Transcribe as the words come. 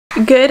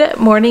Good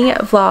morning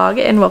vlog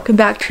and welcome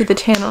back to the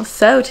channel.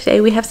 So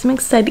today we have some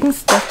exciting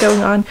stuff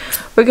going on.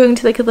 We're going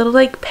to like a little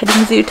like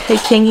petting zoo type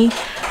thingy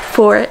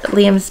for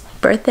Liam's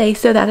birthday,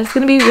 so that is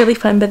going to be really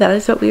fun, but that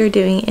is what we are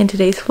doing in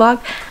today's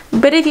vlog.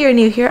 But if you're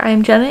new here, I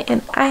am Jenna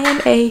and I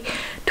am a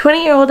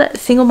 20-year-old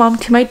single mom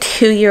to my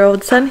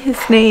 2-year-old son. His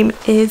name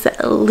is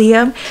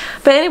Liam.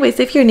 But anyways,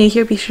 if you're new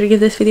here, be sure to give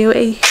this video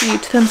a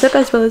huge thumbs up,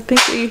 as well as make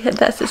sure you hit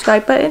that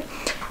subscribe button,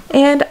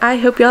 and I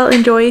hope y'all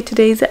enjoy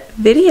today's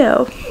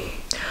video.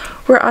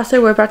 We're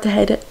about to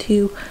head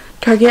to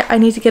Target. I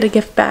need to get a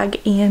gift bag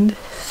and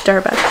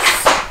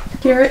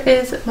Starbucks. Here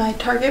is my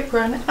Target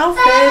run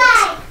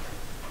outfit.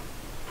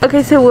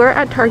 Okay, so we're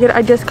at Target.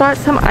 I just got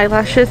some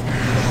eyelashes.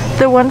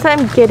 The ones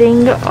I'm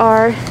getting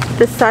are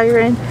the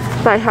Siren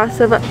by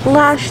House of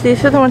Lash.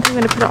 These are the ones I'm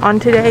going to put on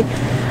today.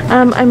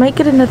 I might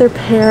get another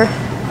pair.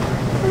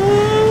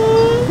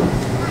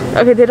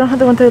 Okay, they don't have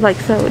the ones I like,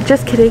 so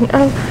just kidding.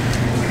 Oh,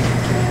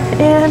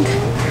 and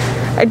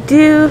I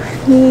do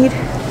need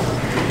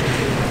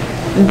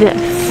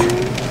this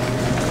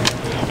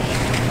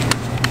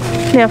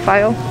nail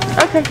file.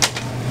 Okay,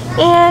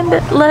 and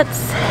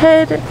let's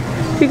head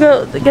to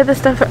go get the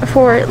stuff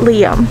for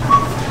Liam.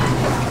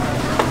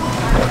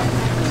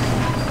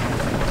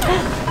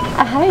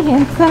 Hi,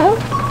 handsome.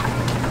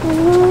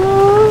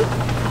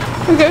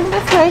 We're going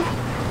this way.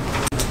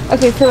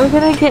 Okay, so we're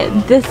gonna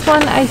get this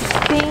one, I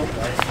think.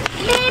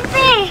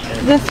 Baby.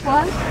 This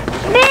one.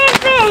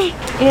 Baby.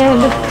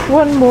 And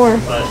one more.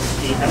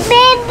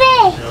 Baby.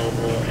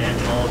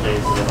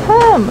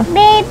 Come.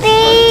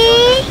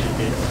 Baby.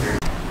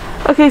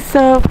 Okay,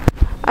 so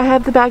I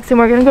have the bags and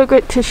we're gonna go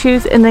get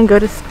tissues and then go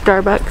to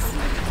Starbucks,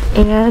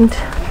 and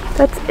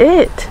that's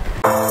it.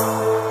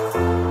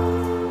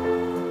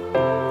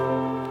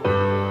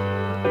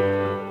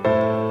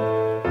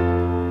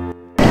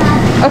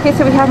 Okay,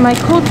 so we have my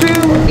cold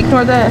brew,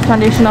 ignore the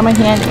foundation on my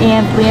hand,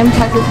 and Liam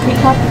has his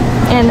teacup,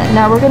 and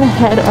now we're gonna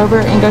head over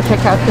and go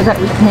check out so that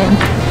we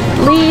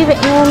can leave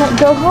and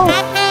go home.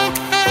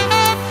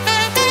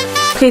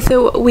 Okay,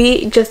 so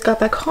we just got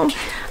back home.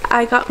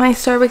 I got my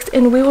Starbucks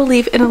and we will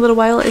leave in a little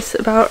while. It's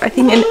about, I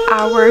think, an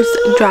hour's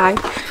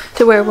drive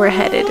to where we're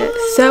headed.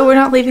 So we're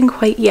not leaving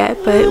quite yet,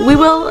 but we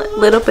will a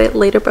little bit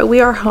later, but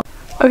we are home.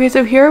 Okay,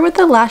 so here are what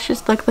the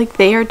lashes look like.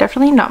 They are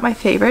definitely not my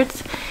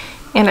favorites,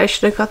 and I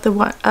should have got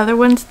the other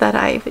ones that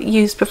I've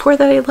used before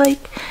that I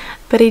like,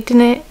 but I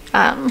didn't.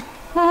 I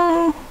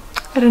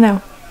don't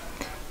know.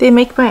 They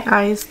make my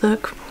eyes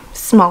look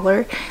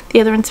smaller.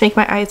 The other ones make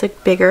my eyes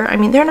look bigger. I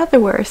mean, they're not the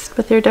worst,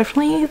 but they're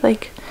definitely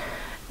like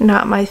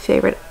not my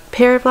favorite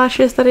pair of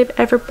lashes that I've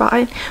ever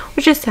bought,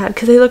 which is sad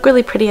because they look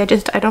really pretty. I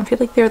don't feel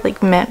like they're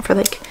like meant for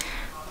like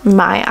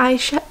my eye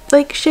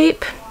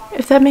shape,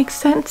 if that makes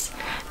sense.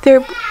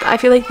 I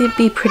feel like they'd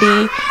be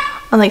pretty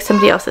on like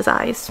somebody else's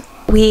eyes.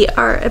 We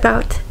are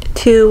about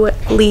to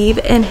leave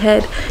and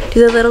head to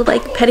the little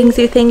like petting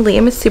zoo thing.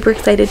 Liam is super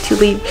excited to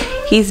leave.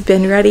 He's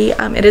been ready.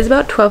 It is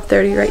about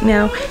 12:30 right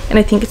now, and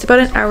I think it's about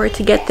an hour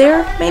to get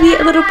there, maybe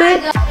a little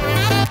bit.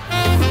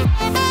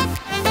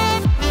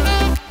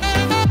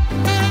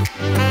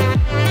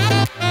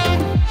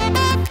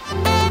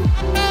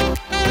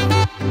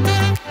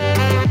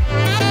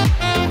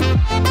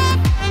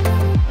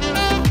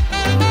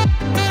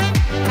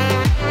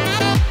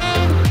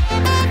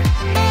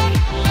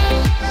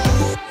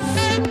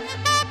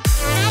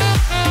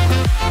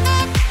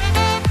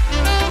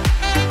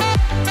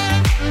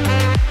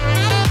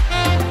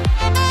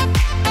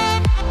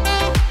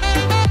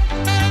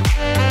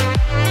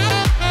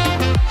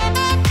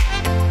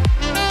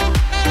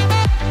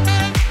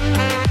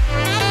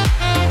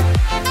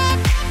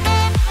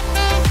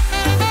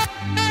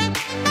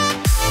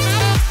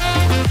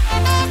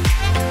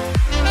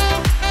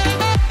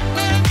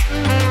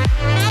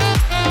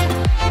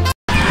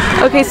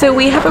 Okay, so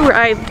we have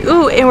arrived.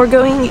 Ooh, and we're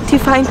going to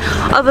find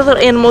all the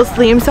little animals.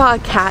 Liam saw a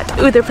cat.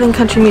 Ooh, they're playing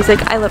country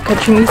music. I love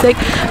country music.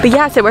 But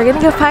yeah, so we're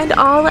gonna go find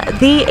all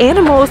the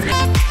animals.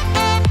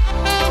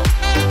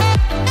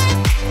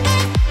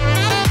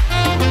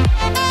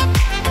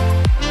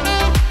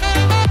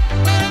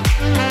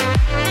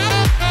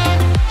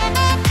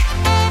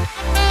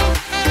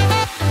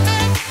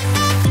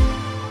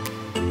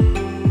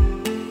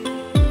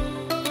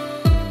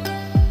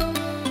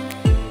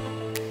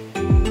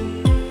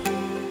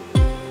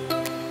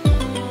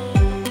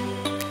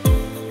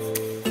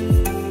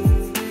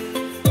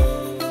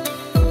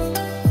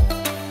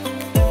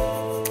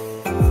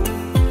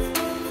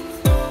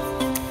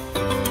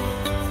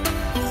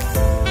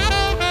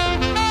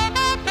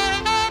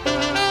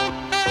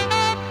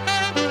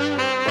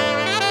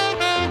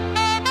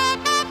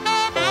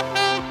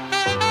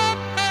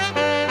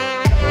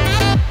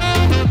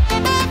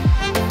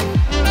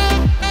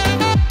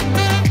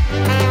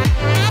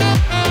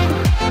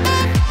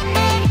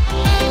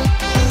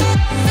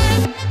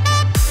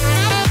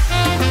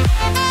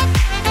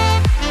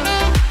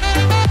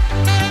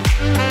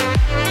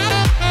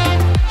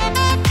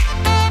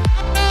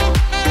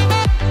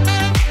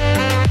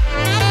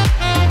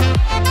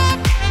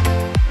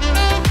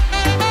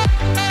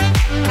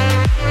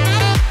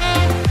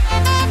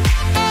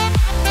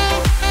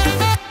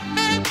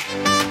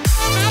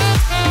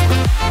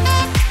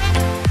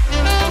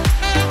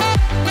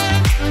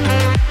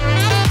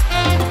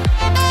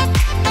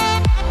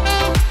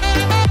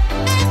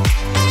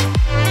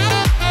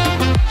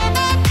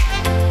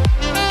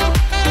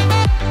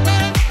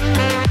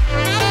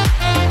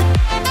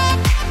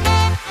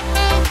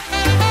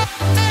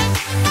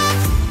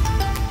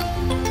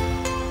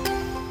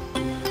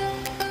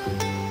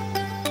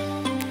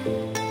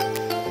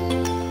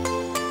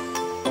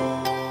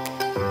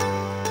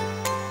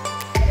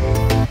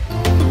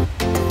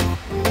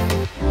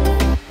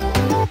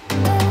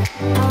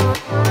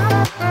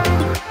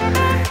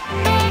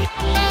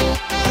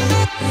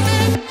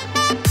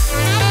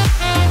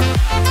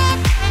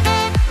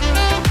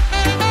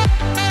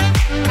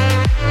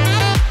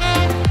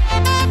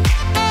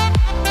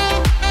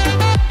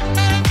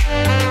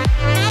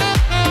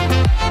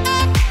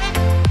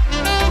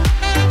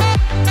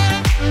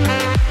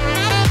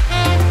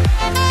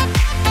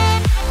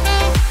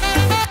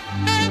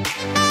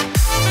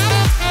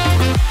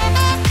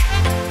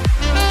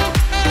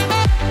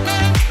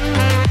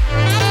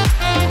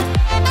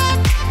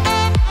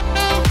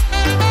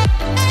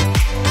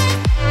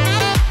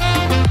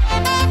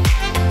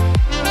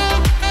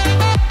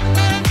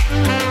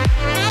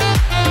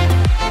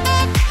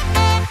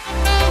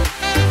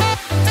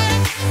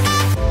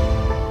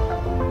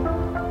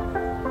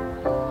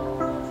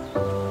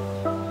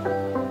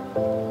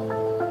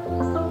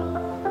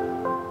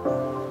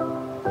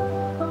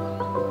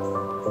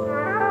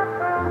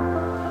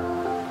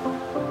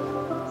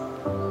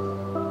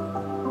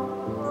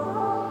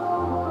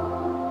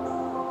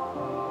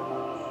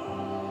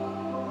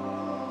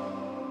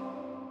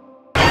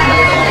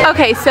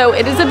 Okay, so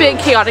it is a bit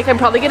chaotic. I'm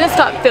probably gonna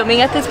stop filming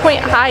at this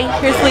point. Hi,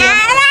 here's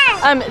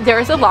Liam.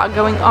 There's a lot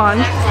going on,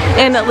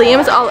 and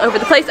Liam's all over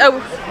the place.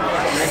 Oh,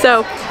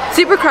 so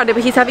super crowded,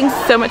 but he's having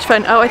so much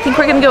fun. Oh, I think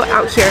we're gonna go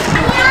out here.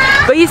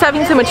 But he's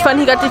having so much fun.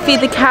 He got to feed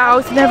the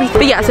cows and everything.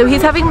 But yeah, so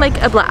he's having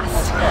like a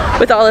blast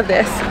with all of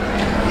this.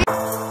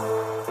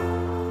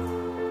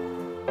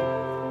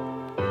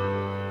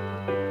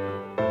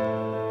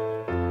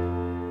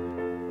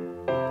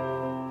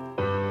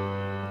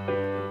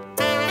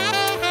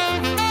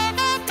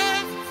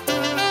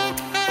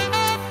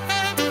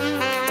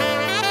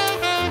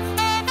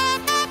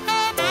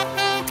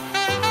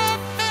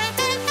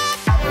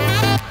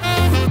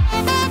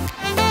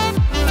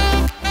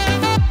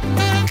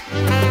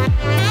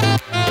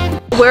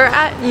 We're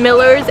at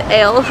Miller's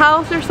Ale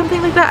House or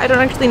something like that. I don't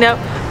actually know.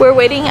 We're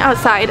waiting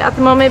outside at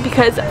the moment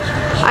because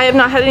I have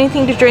not had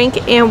anything to drink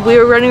and we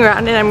were running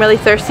around and I'm really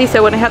thirsty,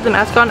 so when I have the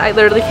mask on I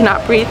literally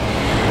cannot breathe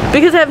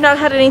because I have not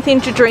had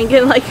anything to drink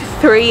in like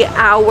 3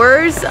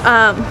 hours.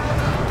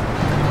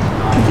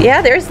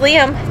 Yeah, there's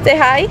Liam. Say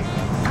hi.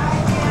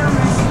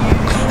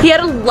 He had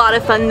a lot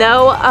of fun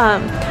though.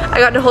 I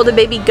got to hold a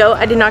baby goat.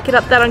 I did not get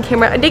up that on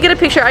camera. I did get a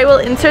picture. I will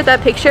insert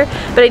that picture,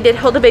 but I did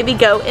hold a baby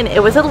goat and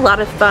it was a lot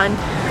of fun.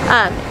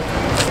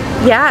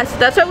 Yeah, so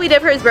that's what we did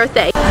for his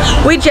birthday.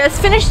 We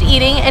just finished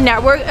eating and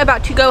now we're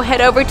about to go head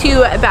over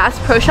to Bass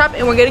Pro Shop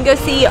and we're gonna go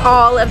see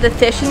all of the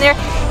fish in there.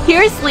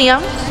 Here's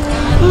Liam.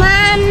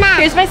 Mama.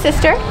 Here's my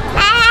sister.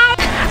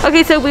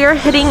 Okay, so we are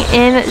heading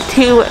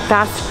into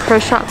Bass Pro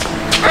Shop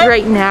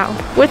right now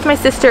with my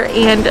sister,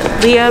 and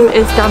Liam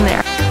is down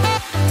there.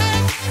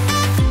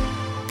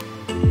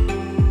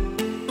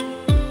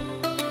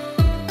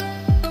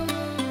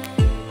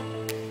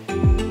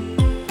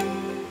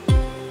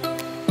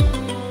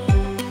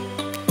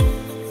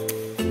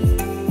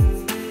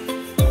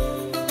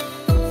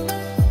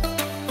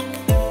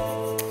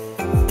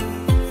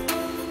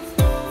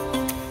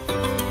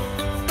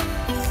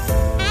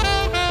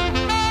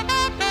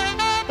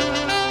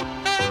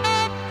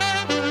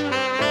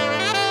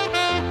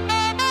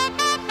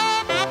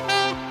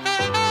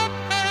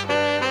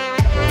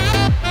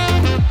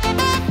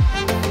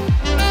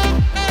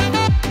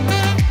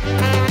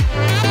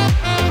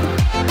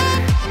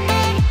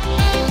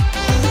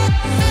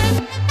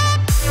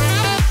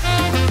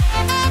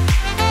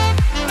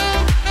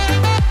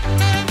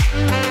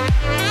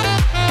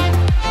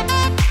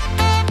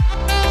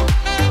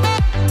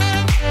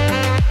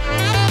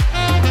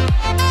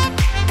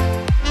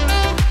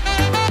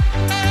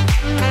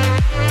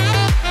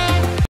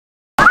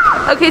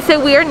 Okay,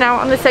 so we are now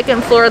on the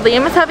 2nd floor.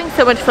 Liam is having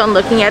so much fun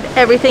looking at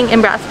everything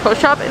in Bass Pro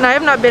Shop, and I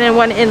have not been in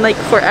one in like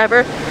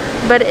forever,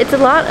 but it's a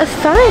lot of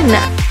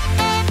fun.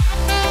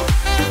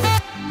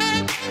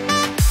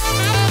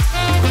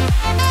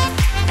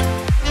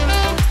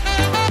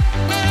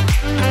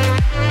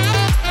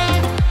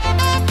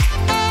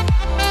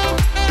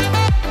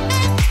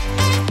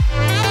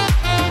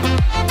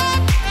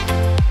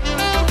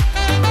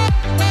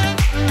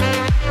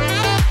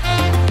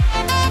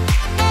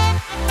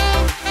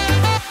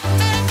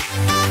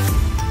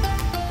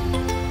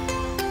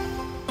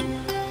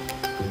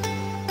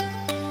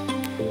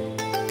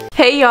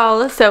 Hey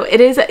y'all, so it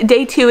is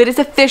day 2. It is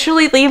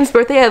officially Liam's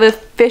birthday.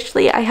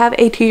 I have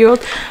a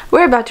 2-year-old.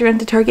 We're about to run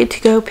to Target to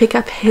go pick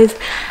up his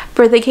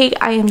birthday cake.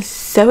 I am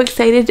so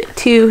excited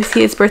to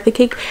see his birthday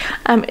cake.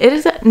 It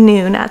is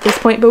noon at this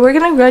point, but we're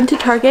gonna run to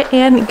Target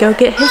and go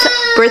get his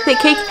birthday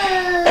cake.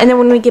 And then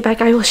when we get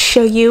back, I will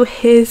show you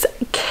his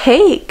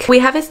cake. We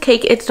have his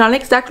cake. It's not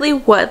exactly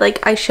what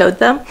like I showed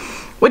them,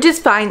 which is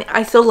fine.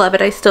 I still love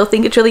it. I still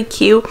think it's really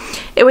cute.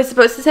 It was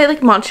supposed to say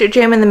like Monster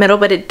Jam in the middle,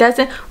 but it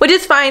doesn't, which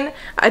is fine.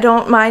 I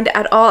don't mind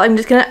at all. I'm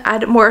just gonna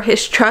add more of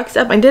his trucks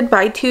up. I did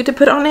buy 2 to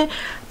put on it,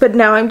 but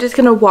now I'm just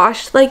gonna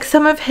wash like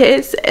some of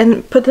his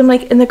and put them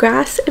like in the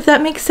grass, if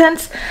that makes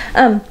sense.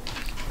 I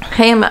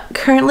am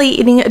currently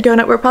eating a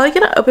donut. We're probably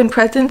gonna open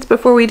presents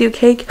before we do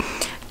cake,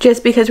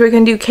 just because we're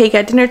going to do cake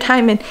at dinner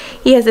time and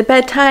he has a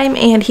bedtime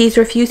and he's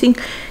refusing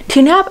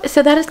to nap,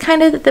 so that is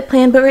kind of the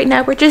plan. But right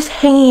now we're just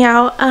hanging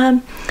out,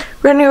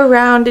 running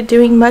around and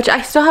doing much.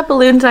 I still have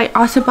balloons. I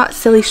also bought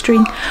silly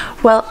string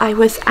while I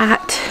was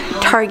at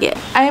Target.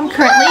 I am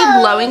currently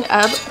blowing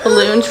up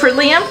balloons for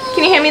Liam.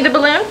 Can you hand me the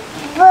balloon?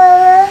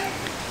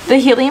 The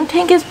helium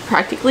tank is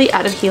practically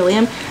out of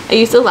helium. I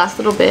used the last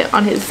little bit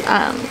on his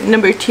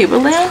number 2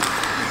 balloon.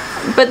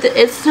 But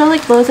it still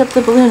like blows up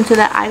the balloon so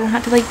that I don't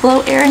have to like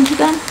blow air into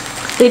them.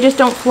 They just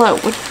don't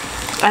float, which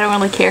I don't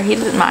really care. He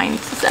doesn't mind,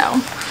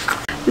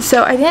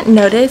 so I didn't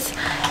notice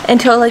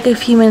until like a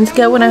few minutes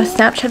ago when I was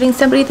Snapchatting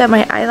somebody that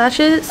my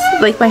eyelashes,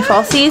 like my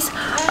falsies,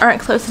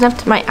 aren't close enough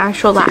to my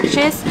actual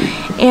lashes.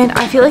 And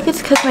I feel like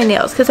it's because my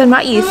nails, because I'm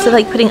not used to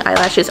like putting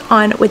eyelashes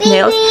on with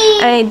nails.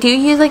 And I do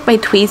use like my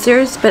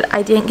tweezers, but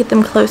I didn't get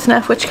them close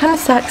enough, which kind of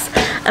sucks.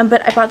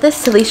 But I bought this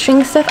silly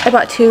string stuff. I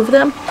bought 2 of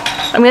them.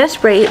 I'm going to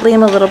spray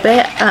Liam a little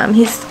bit.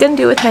 He's going to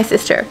do it with my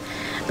sister,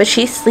 but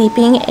she's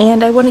sleeping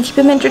and I want to keep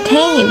him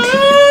entertained.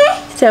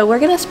 So we're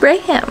going to spray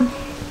him.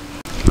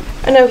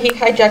 Oh no, he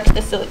hijacked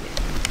the silly.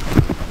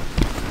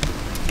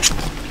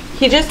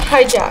 He just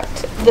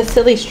hijacked the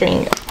silly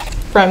string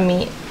from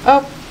me.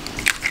 Oh.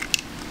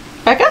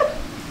 Back up.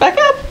 Back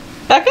up.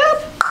 Back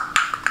up.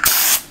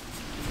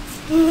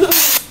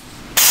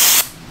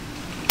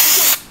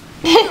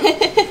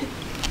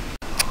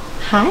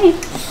 Hi.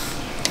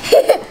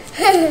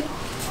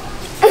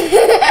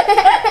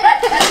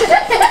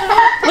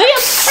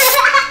 Liam.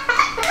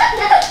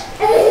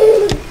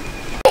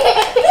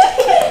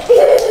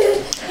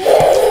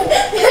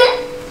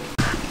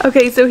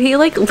 Okay, so he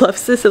like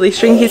loves the silly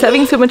string. He's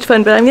having so much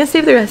fun, but I'm gonna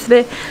save the rest of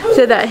it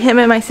so that him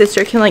and my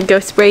sister can like go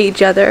spray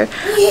each other.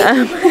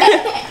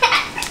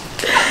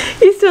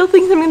 He still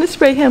thinks I'm gonna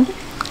spray him,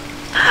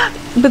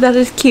 but that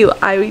is cute.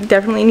 I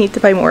definitely need to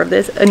buy more of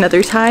this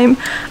another time.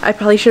 I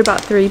probably should have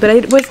bought 3, but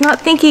I was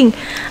not thinking.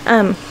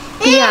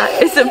 Yeah,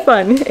 it's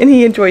fun and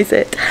he enjoys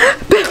it.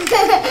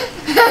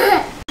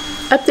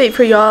 Update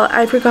for y'all,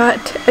 I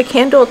forgot a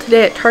candle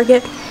today at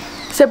Target.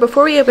 So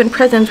before we open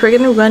presents, we're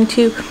gonna run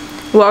to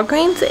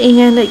Walgreens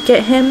and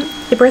get him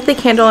a birthday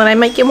candle, and I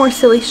might get more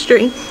silly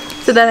string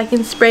so that I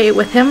can spray it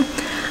with him.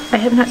 I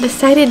have not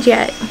decided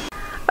yet.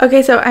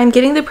 Okay, so I'm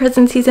getting the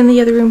presents. He's in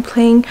the other room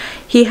playing.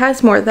 He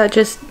has more that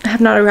just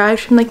have not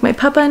arrived from like my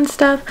papa and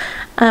stuff.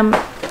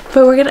 But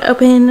we're gonna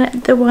open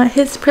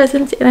his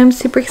presents, and I'm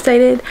super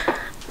excited,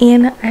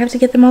 and I have to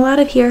get them all out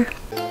of here.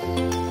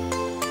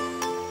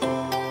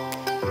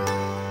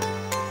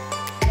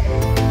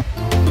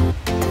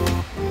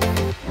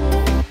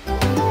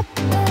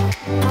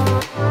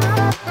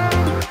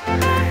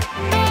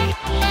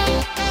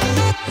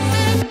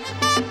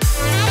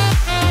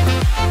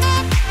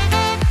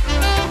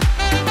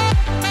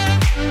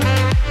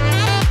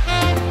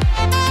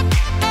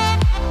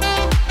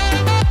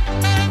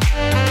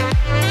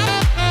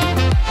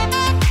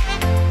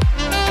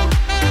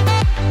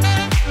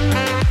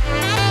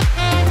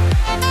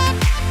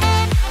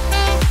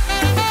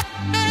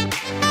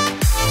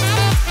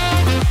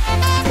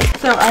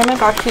 So I'm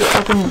about to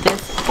open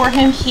this for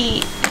him.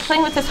 He's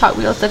playing with his Hot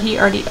Wheels that he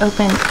already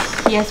opened.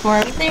 He has more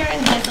over there,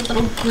 and he has a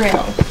little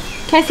grill.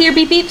 Can I see your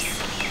beep beeps?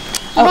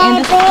 Oh,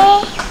 and this,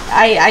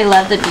 I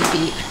love the beep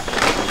beep.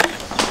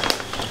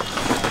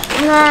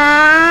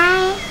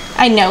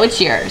 I know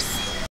it's yours.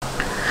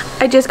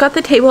 I just got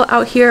the table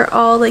out here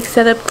all like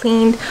set up,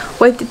 cleaned,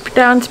 wiped it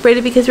down, sprayed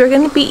it, because we're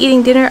going to be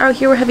eating dinner out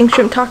here. We're having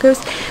shrimp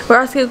tacos. We're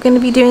also going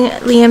to be doing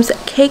Liam's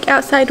cake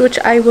outside, which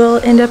I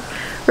will end up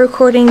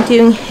recording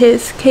doing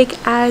his cake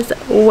as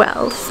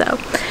well. So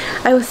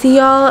I will see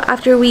y'all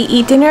after we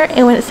eat dinner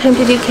and when it's time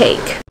to do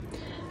cake.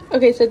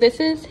 Okay, so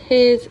this is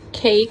his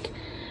cake,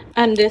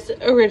 and this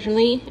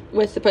originally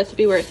was supposed to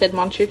be where it said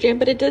Monster Jam,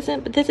 but it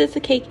doesn't. But this is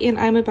the cake, and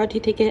I'm about to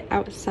take it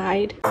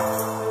outside.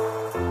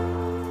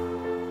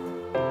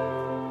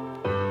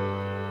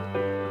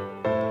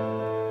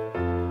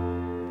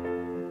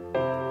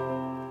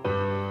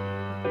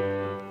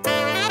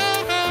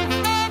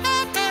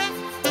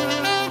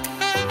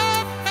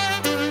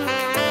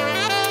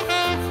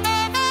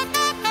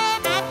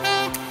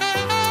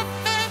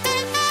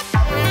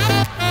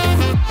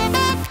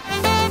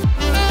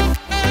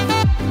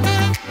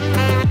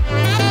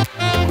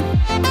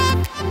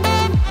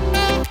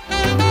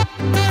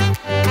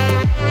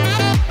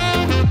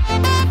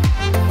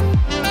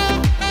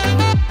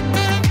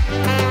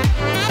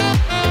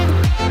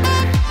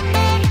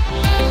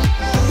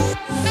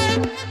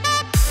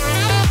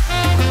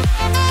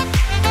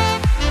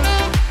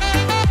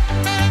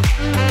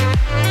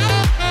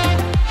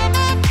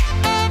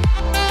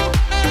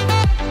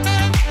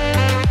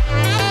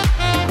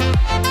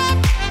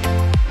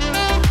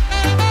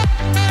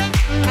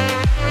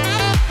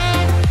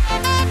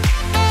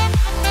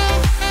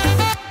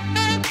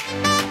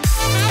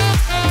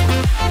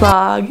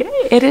 Vlog.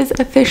 It is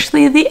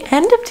officially the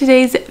end of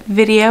today's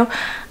video.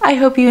 I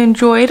hope you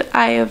enjoyed.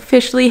 I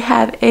officially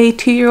have a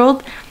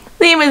 2-year-old.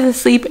 Liam is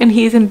asleep and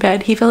he's in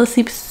bed. He fell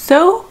asleep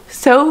so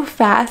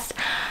fast.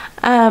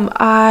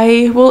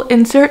 I will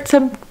insert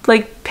some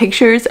like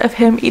pictures of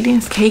him eating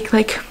his cake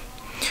like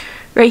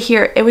right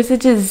here. It was a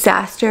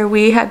disaster.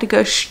 We had to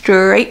go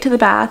straight to the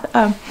bath.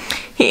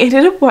 He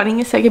ended up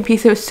wanting a second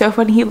piece. It was so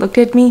funny. He looked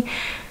at me,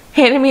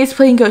 handed me his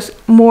plate, and goes,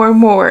 more.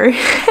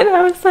 And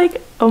I was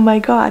like, oh my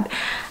god.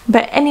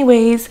 But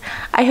anyways,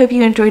 I hope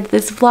you enjoyed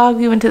this vlog.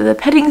 We went to the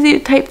petting zoo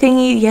type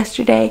thingy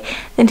yesterday,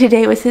 then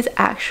today was his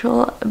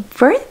actual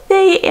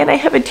birthday, and I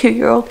have a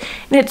 2-year-old,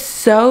 and it's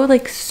so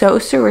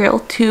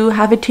surreal to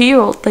have a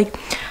 2-year-old. Like,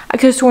 I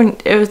could have sworn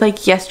it was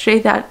like yesterday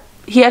that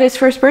he had his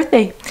first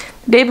birthday.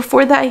 The day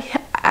before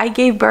that I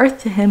gave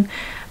birth to him,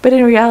 but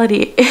in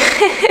reality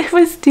it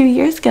was 2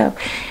 years ago,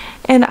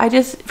 and I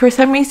just, for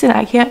some reason,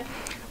 I can't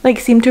like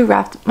seem to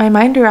wrap my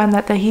mind around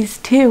that he's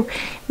 2.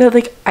 That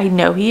like I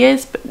know he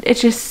is, but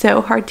it's just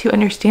so hard to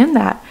understand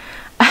that.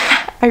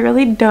 I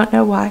really don't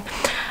know why,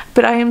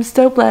 but I am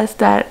so blessed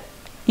that,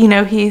 you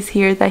know, he's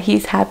here, that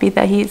he's happy,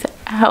 that he's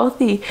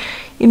healthy,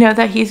 you know,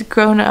 that he's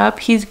grown up,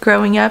 he's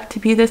growing up to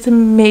be this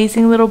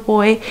amazing little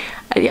boy.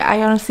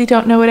 I honestly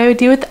don't know what I would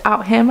do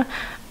without him,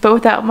 but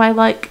without my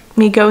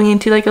me going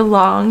into like a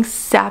long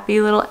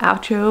sappy little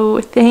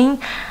outro thing,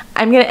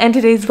 I'm gonna end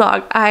today's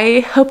vlog.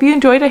 I hope you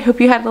enjoyed. I hope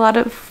you had a lot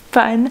of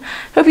fun.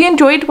 Hope you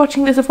enjoyed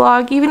watching this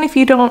vlog. Even if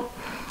you don't,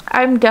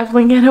 I'm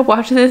definitely gonna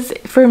watch this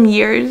from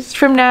years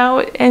from now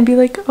and be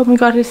like, oh my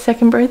god, his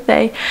 2nd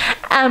birthday.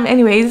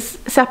 Anyways,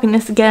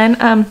 sappiness again.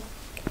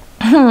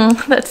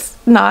 That's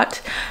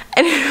not.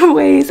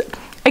 Anyways,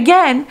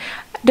 again,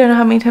 don't know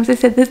how many times I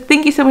said this.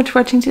 Thank you so much for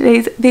watching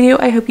today's video.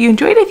 I hope you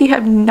enjoyed. If you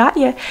have not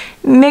yet,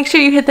 make sure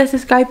you hit that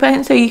subscribe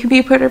button so you can be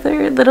a part of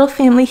their little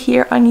family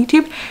here on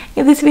YouTube.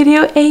 Give this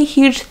video a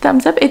huge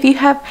thumbs up if you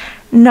have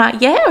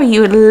not yet, or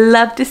you would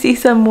love to see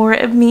some more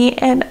of me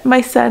and my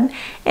son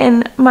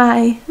and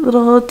my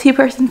little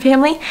 2-person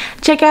family.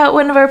 Check out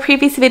one of our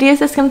previous videos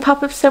that's going to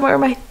pop up somewhere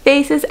in my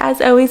faces.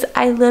 As always,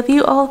 I love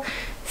you all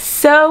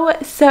so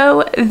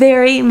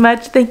very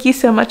much. Thank you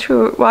so much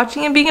for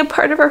watching and being a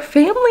part of our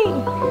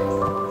family.